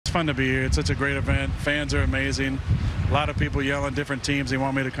fun to be here. It's such a great event. Fans are amazing. A lot of people yelling different teams they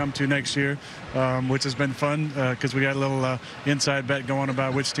want me to come to next year, which has been fun because we got a little inside bet going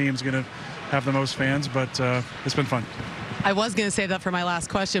about which team's going to have the most fans, but it's been fun. I was going to save that for my last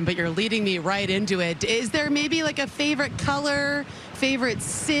question, but you're leading me right into it. Is there maybe like a favorite color, favorite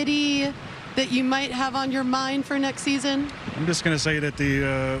city that you might have on your mind for next season? I'm just going to say that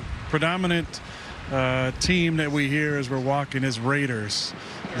the predominant team that we hear as we're walking is Raiders.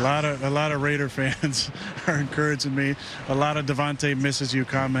 A lot of Raider fans are encouraging me. A lot of Devontae misses you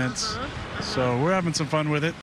comments. So we're having some fun with it.